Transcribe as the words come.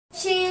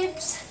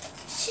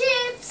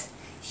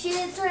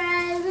shapes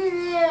are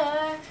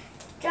everywhere.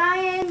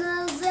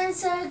 Triangles and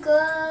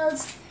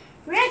circles,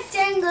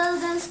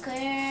 rectangles and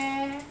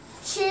squares.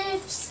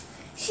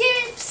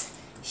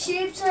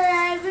 Shapes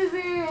are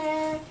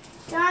everywhere.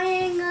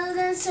 Triangles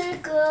and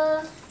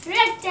circles,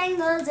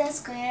 rectangles and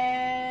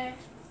squares.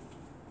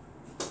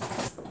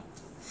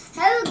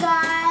 Hello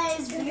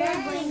guys, we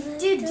are going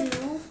to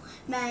do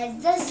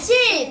match the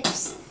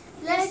shapes.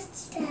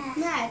 Let's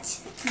match.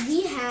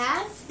 We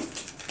have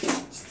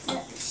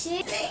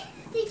shapes.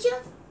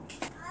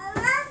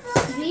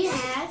 We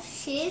have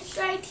shapes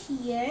right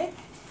here,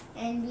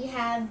 and we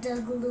have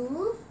the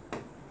glue,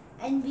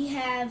 and we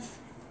have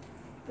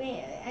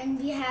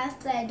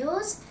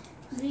Play-Dohs.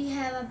 We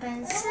have a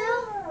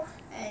pencil,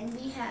 and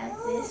we have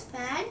this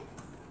fan,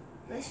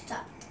 the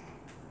star,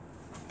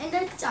 and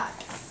a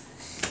chart.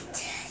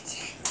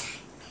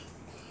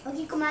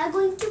 Okay, come on, I'm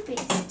going to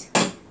paste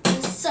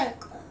the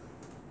circle.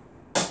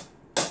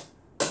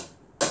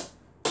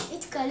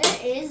 Its color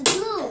is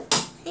blue.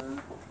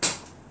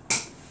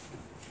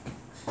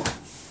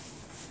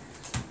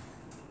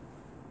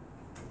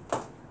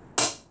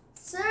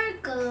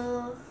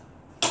 Circle.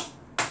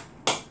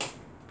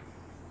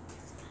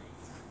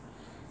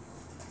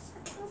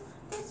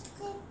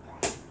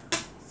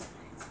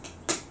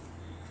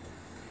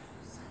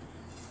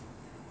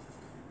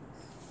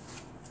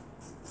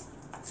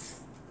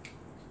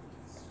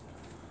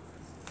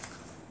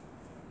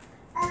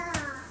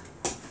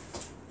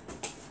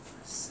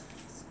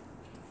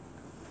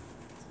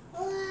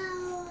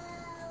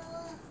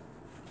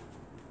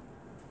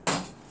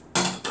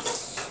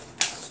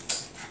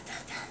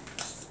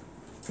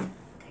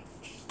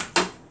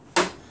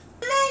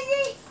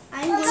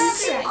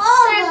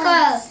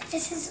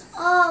 This is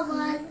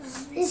oval.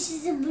 This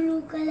is a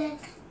blue color.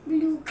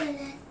 Blue.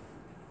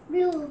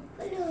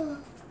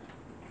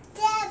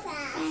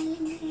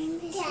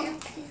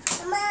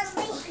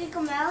 Okay,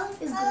 Kamal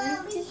is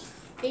going to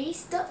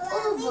paste the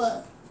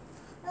oval.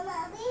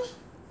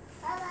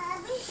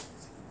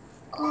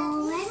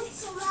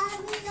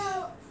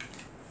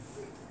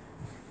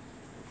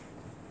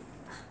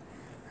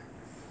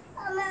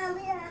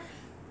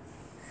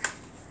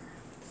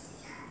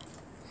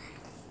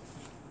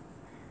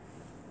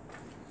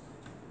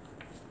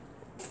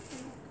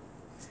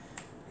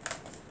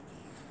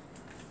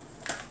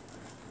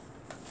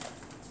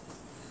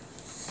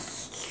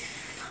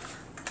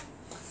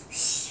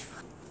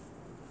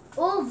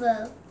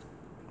 Oval.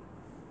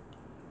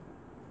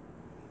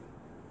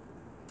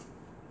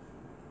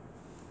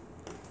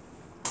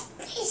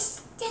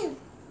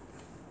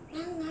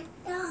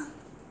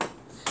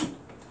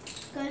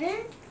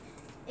 Color.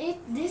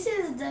 This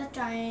is the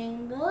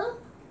triangle.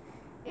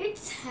 It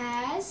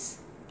has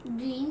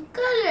green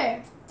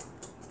color.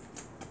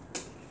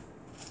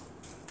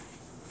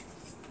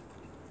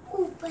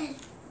 Open.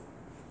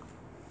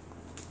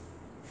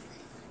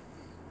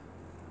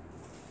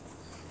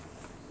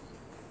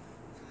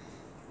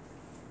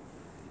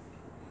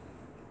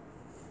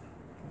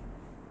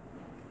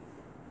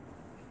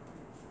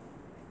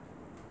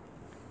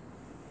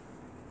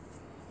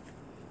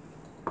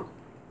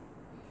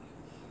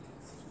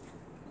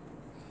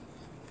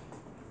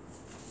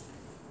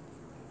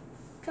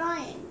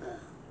 Triangle.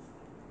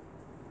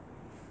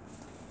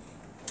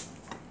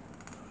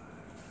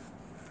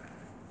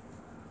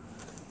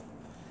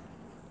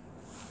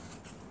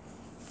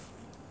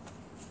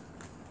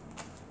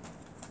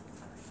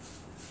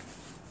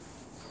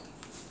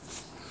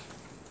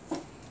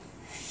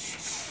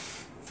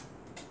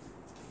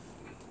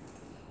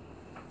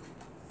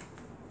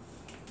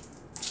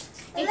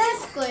 It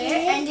is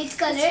square and its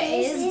color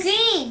is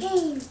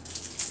green.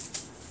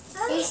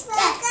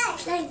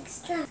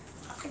 Stop.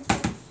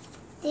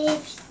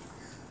 Tips.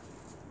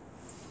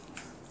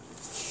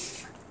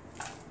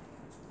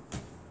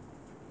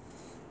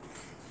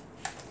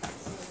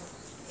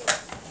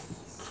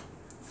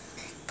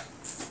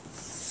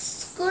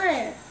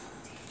 Square.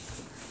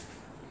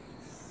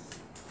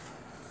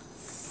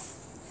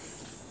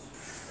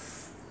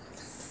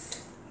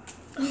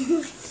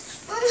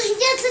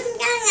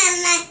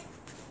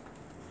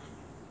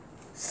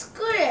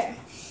 Square.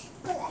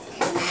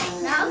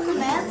 Now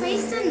come and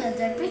paste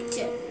another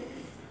picture.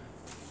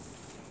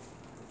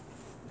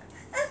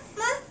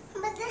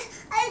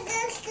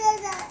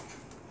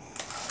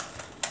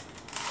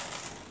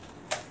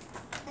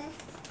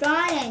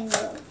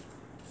 Triangle.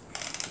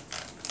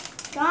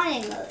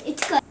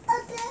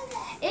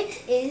 It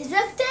is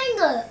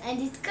rectangle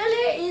and its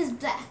color is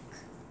black.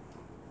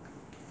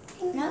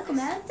 Now come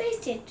and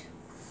paste it.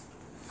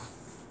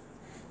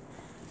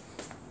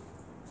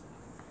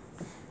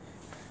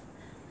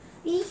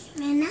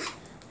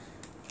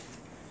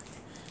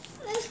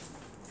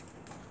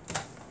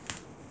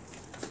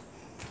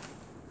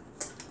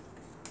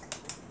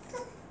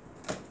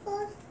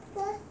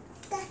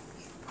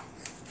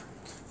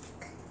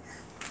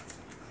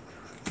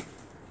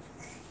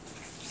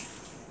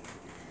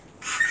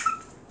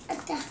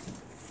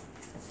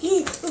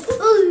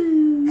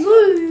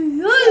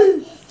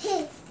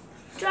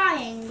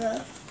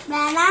 Triangle.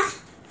 Banana.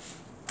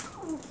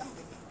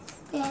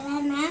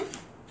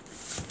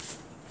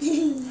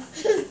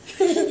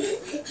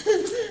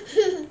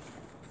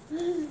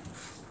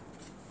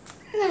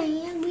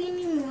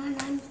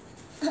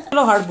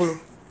 Heart बोलो.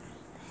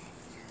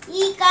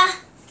 ई का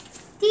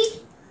T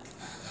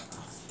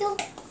to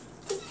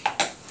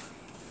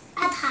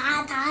आधा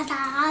आधा आधा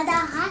आधा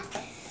हाथ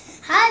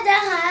आधा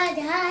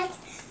आधा हाथ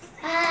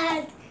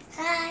हाथ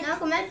हाथ. Now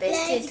come and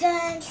paste Let's it. go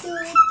to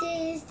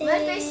this day.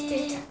 Well, paste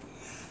it.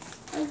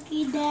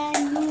 Okay,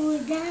 Danu,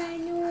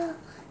 Danu.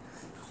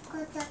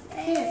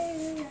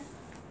 Here.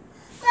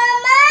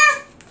 Mama.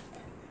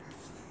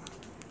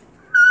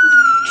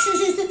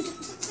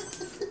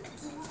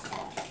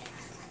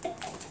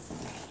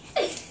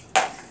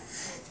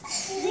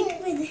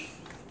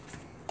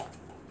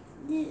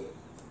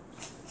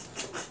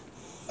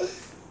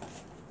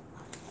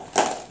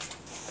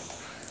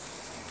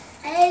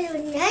 I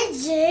don't know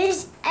this.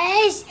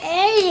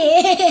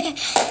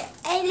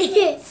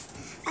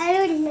 I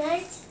don't know.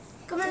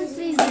 Come on,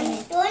 please do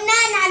it. Oh,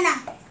 no.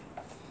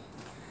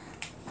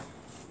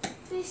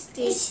 Paste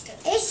Is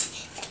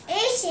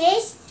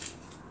it.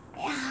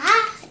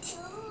 heart.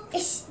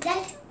 Is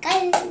that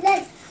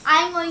color?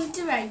 I'm going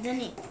to write the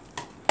name.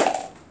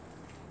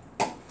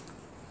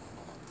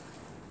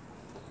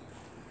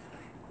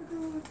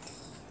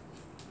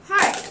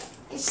 Heart.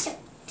 It's a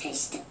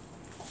taste.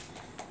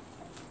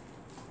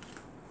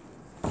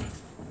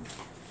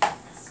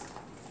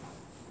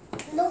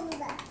 Look at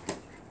that.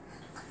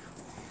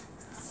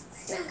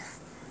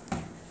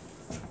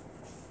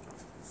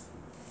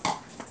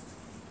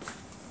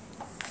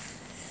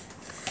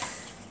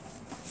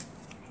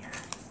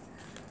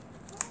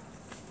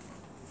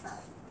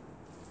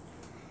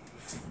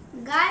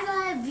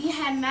 Guys, we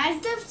have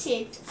matched up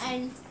shapes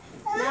and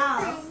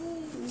now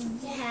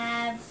we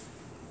have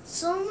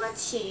so much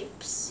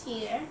shapes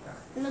here.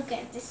 Look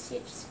at this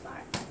shapes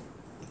part.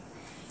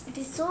 It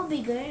is so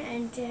bigger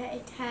and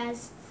it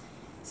has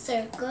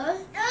circle,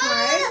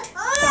 heart,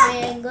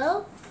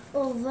 triangle,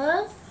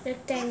 oval,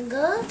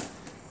 rectangle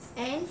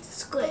and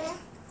square.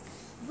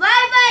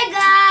 Bye bye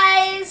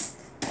guys.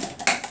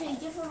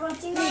 Thank you for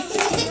watching our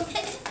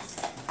video.